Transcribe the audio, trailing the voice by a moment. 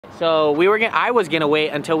So I was gonna wait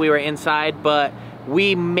until we were inside, but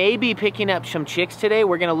we may be picking up some chicks today.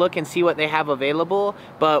 We're gonna look and see what they have available,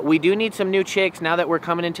 but we do need some new chicks now that we're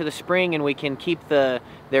coming into the spring, and we can keep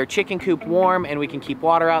their chicken coop warm, and we can keep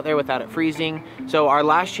water out there without it freezing. So our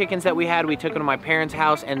last chickens that we had, we took them to my parents'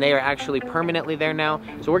 house, and they are actually permanently there now.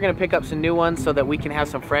 So we're gonna pick up some new ones so that we can have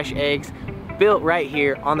some fresh eggs built right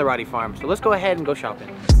here on the Rotty farm. So let's go ahead and go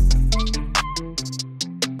shopping.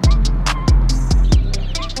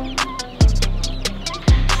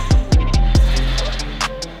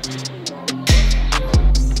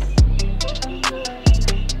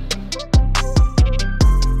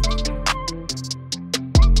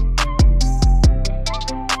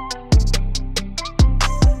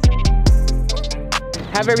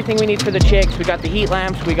 Have everything we need for the chicks. We got the heat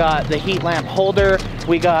lamps, we got the heat lamp holder,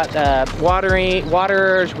 we got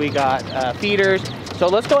waterers, we got feeders. So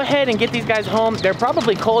let's go ahead and get these guys home. They're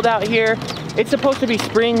probably cold out here. It's supposed to be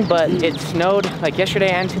spring, but it snowed like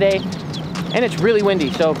yesterday and today, and it's really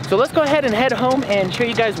windy. So let's go ahead and head home and show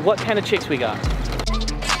you guys what kind of chicks we got.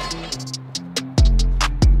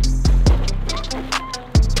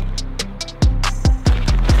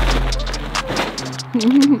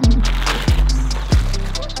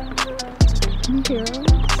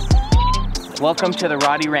 Welcome to the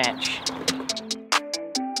Rotty Ranch.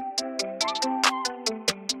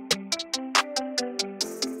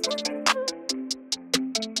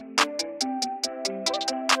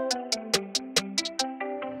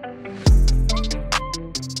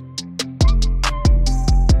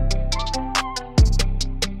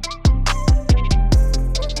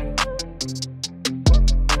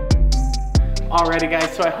 Alrighty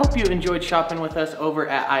guys, so I hope you enjoyed shopping with us over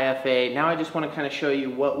at IFA. Now I just want to kind of show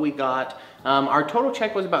you what we got. Our total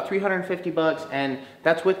check was about 350 bucks, and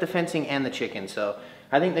that's with the fencing and the chicken. So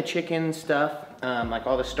I think the chicken stuff, like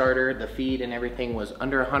all the starter, the feed and everything, was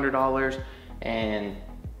under $100. And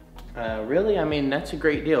really, I mean, that's a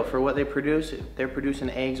great deal for what they produce. They're producing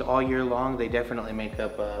eggs all year long. They definitely make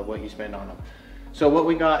up what you spend on them. So what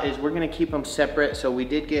we got is we're gonna keep them separate. So we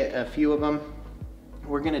did get a few of them.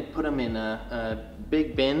 We're gonna put them in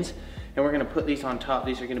big bins, and we're gonna put these on top.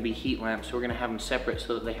 These are gonna be heat lamps, so we're gonna have them separate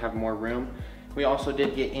so that they have more room. We also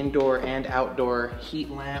did get indoor and outdoor heat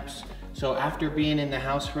lamps. So after being in the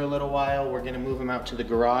house for a little while, we're gonna move them out to the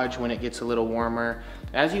garage when it gets a little warmer.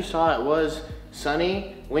 As you saw, it was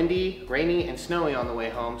sunny, windy, rainy, and snowy on the way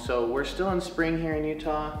home. So we're still in spring here in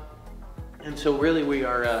Utah. And so really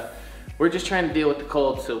we're just trying to deal with the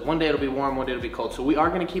cold. So one day it'll be warm, one day it'll be cold. So we are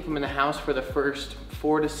gonna keep them in the house for the first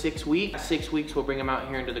 4 to 6 weeks. 6 weeks, we'll bring them out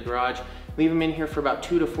here into the garage, leave them in here for about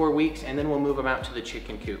 2 to 4 weeks, and then we'll move them out to the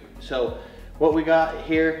chicken coop. So what we got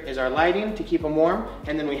here is our lighting to keep them warm,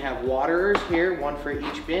 and then we have waterers here, one for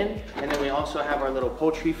each bin, and then we also have our little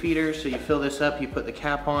poultry feeders. So you fill this up, you put the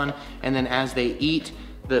cap on, and then as they eat,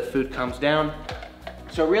 the food comes down.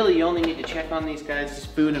 So really you only need to check on these guys'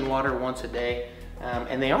 food and water once a day.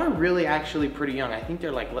 And they are really actually pretty young. I think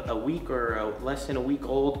they're like a week or less than a week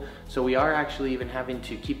old. So we are actually even having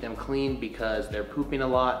to keep them clean because they're pooping a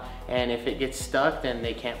lot. And if it gets stuck, then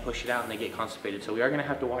they can't push it out and they get constipated. So we are gonna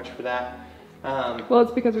have to watch for that. Well,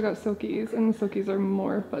 it's because we got silkies, and the silkies are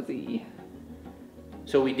more fuzzy.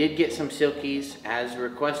 So we did get some silkies as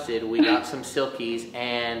requested. We got some silkies,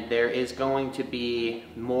 and there is going to be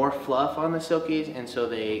more fluff on the silkies, and so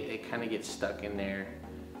they kind of get stuck in their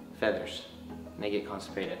feathers. They get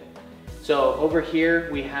constipated. So over here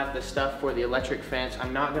we have the stuff for the electric fence.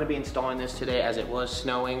 I'm not going to be installing this today as it was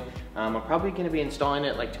snowing. I'm probably going to be installing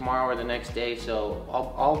it like tomorrow or the next day, so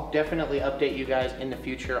I'll definitely update you guys in the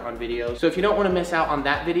future on videos. So if you don't want to miss out on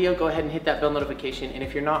that video, go ahead and hit that bell notification, and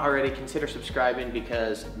if you're not already, consider subscribing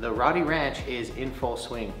because the Rotty Ranch is in full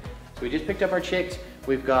swing. So we just picked up our chicks.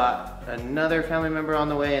 We've got another family member on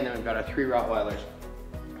the way, and then we've got our 3 Rottweilers.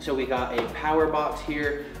 So we got a power box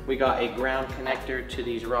here. We got a ground connector to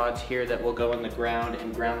these rods here that will go in the ground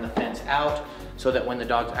and ground the fence out so that when the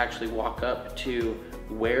dogs actually walk up to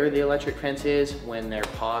where the electric fence is, when their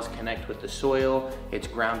paws connect with the soil, it's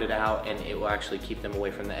grounded out and it will actually keep them away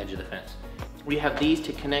from the edge of the fence. We have these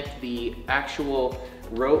to connect the actual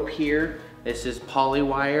rope here. This is poly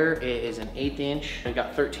wire. It is an 1/8 inch. We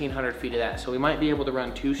got 1,300 feet of that. So we might be able to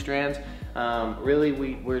run 2 strands. Really,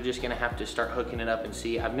 we're just gonna have to start hooking it up and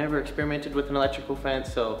see. I've never experimented with an electrical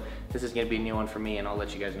fence, so this is gonna be a new one for me, and I'll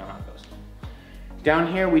let you guys know how it goes.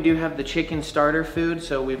 Down here, we do have the chicken starter food.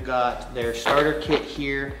 So we've got their starter kit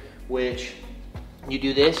here, which you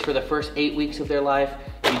do this for the first 8 weeks of their life.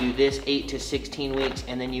 You do this 8 to 16 weeks,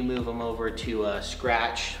 and then you move them over to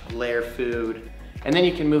scratch, layer food, And then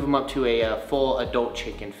you can move them up to a full adult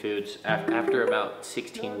chicken foods after about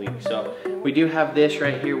 16 weeks. So we do have this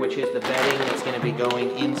right here, which is the bedding that's gonna be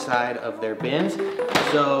going inside of their bins.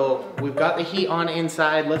 So we've got the heat on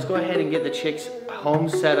inside. Let's go ahead and get the chicks home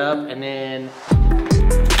set up, and then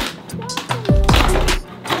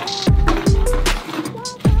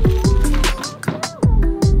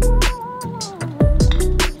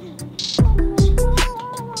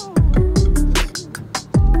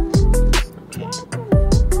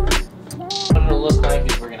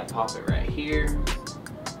pop it right here,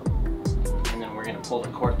 and then we're going to pull the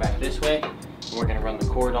cord back this way, and we're going to run the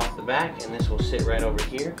cord off the back, and this will sit right over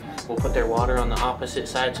here. We'll put their water on the opposite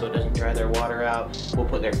side so it doesn't dry their water out. We'll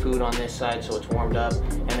put their food on this side so it's warmed up,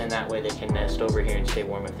 and then that way they can nest over here and stay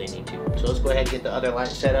warm if they need to. So let's go ahead and get the other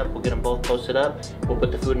lights set up. We'll get them both posted up. We'll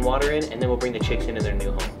put the food and water in, and then we'll bring the chicks into their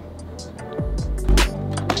new home.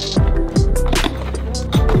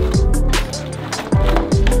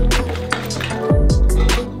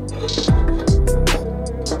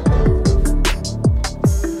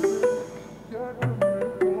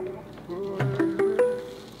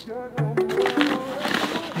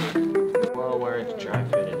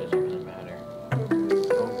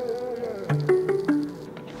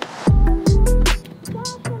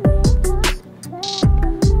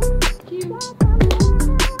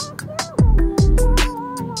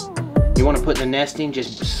 You want to put the nesting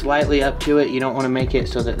just slightly up to it. You don't want to make it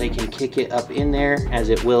so that they can kick it up in there, as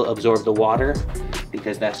it will absorb the water,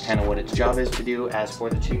 because that's kind of what its job is to do. As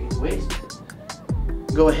for the chicken's waste,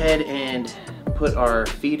 go ahead and put our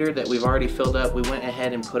feeder that we've already filled up. We went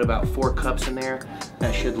ahead and put about 4 cups in there.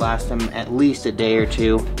 That should last them at least a day or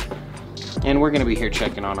 2. And we're going to be here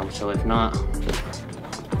checking on them, so if not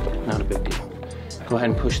a big deal. Go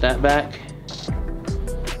ahead and push that back.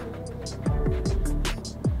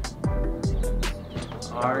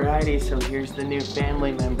 Alrighty, so here's the new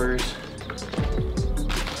family members.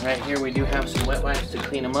 Right here we do have some wet wipes to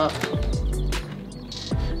clean them up.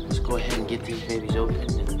 Let's go ahead and get these babies open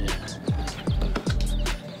and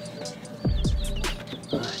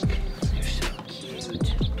look, they're so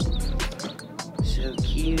cute. So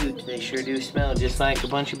cute. They sure do smell just like a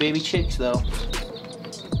bunch of baby chicks though.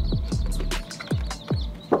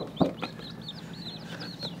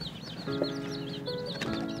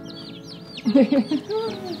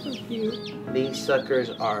 So cute. These suckers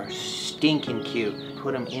are stinking cute.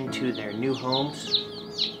 Put them into their new homes.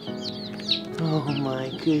 Oh my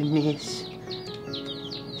goodness.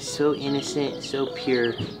 So innocent, so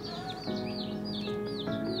pure.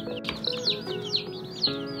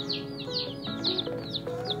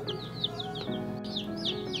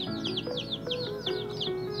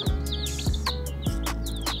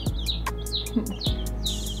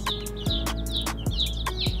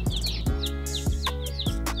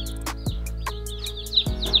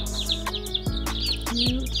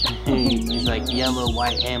 He's like yellow,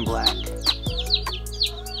 white, and black. He's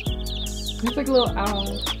like a little owl.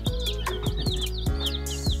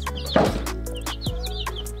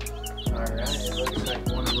 Alright, it looks like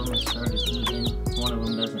one of them has started eating. One of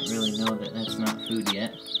them doesn't really know that that's not food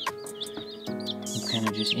yet. You kind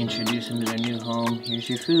of just introduce them to their new home. Here's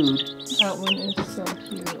your food. That one is so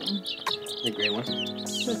cute. The gray one?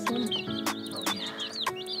 This one. Oh yeah.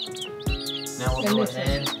 Now we'll go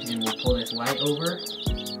ahead and we'll pull this light over.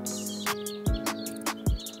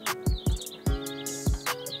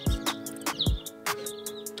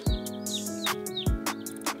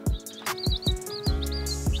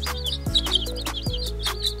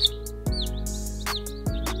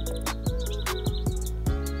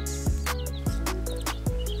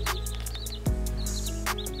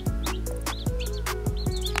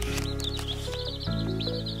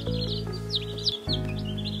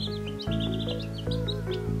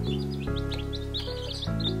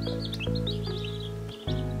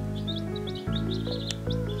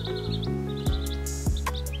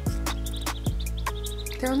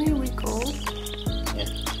 They're only a week old. Yeah, I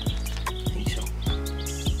think so.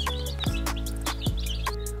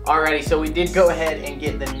 Alrighty, so we did go ahead and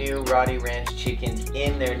get the new Rotty Ranch chickens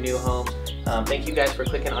in their new home. Thank you guys for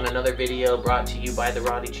clicking on another video brought to you by the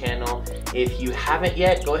Rotty channel. If you haven't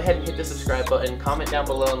yet, go ahead and hit the subscribe button, comment down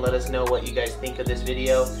below and let us know what you guys think of this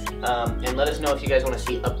video. And let us know if you guys want to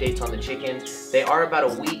see updates on the chickens. They are about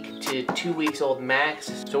a week to 2 weeks old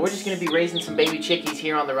max. So we're just going to be raising some baby chickies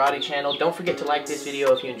here on the Rotty channel. Don't forget to like this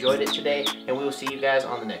video if you enjoyed it today, and we will see you guys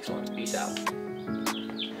on the next one. Peace out.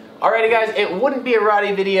 Alrighty guys, it wouldn't be a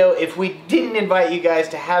Rotty video if we didn't invite you guys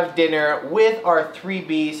to have dinner with our 3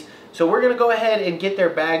 beasts. So we're gonna go ahead and get their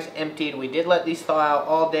bags emptied. We did let these thaw out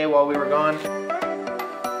all day while we were gone.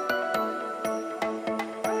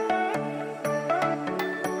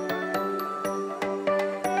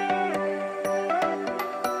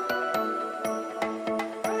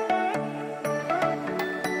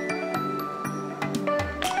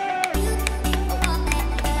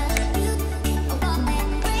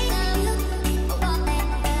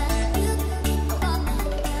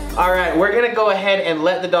 All right, we're gonna go ahead and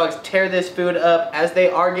let the dogs tear this food up as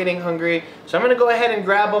they are getting hungry. So I'm gonna go ahead and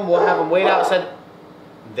grab them. We'll have them wait outside.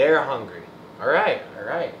 They're hungry. All right, all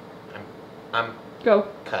right. I'm Go.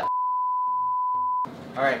 cut.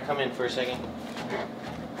 All right, come in for a second.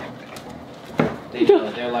 They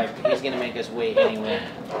know, they're like, he's gonna make us wait anyway.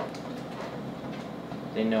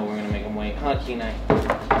 They know we're gonna make them wait. Huh, Kenai?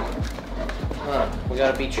 Huh, we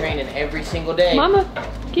gotta be training every single day. Mama,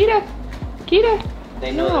 Kita, Kita.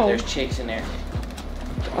 They know that there's chicks in there.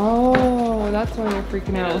 Oh, that's why they're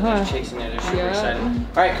freaking out, huh? There's chicks in there, they're super excited.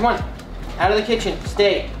 All right, come on, out of the kitchen,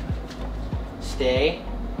 stay. Stay.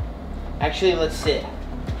 Actually, let's sit.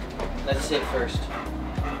 Let's sit first.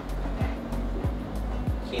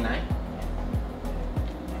 Kenai.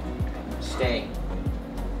 Stay.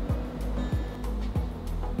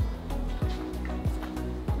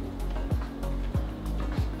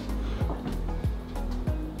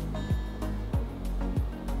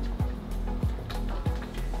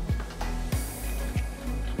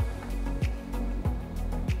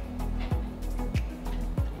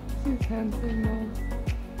 His hand signals.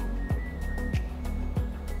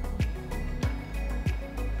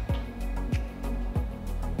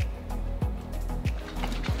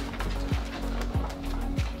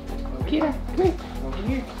 Kita, come here. Over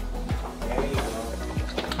here. There you go.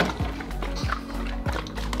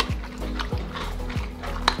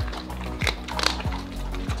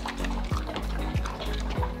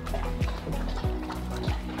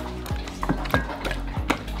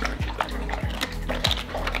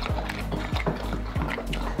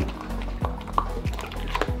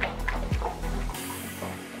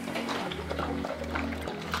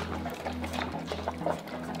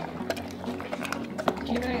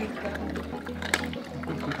 Kita is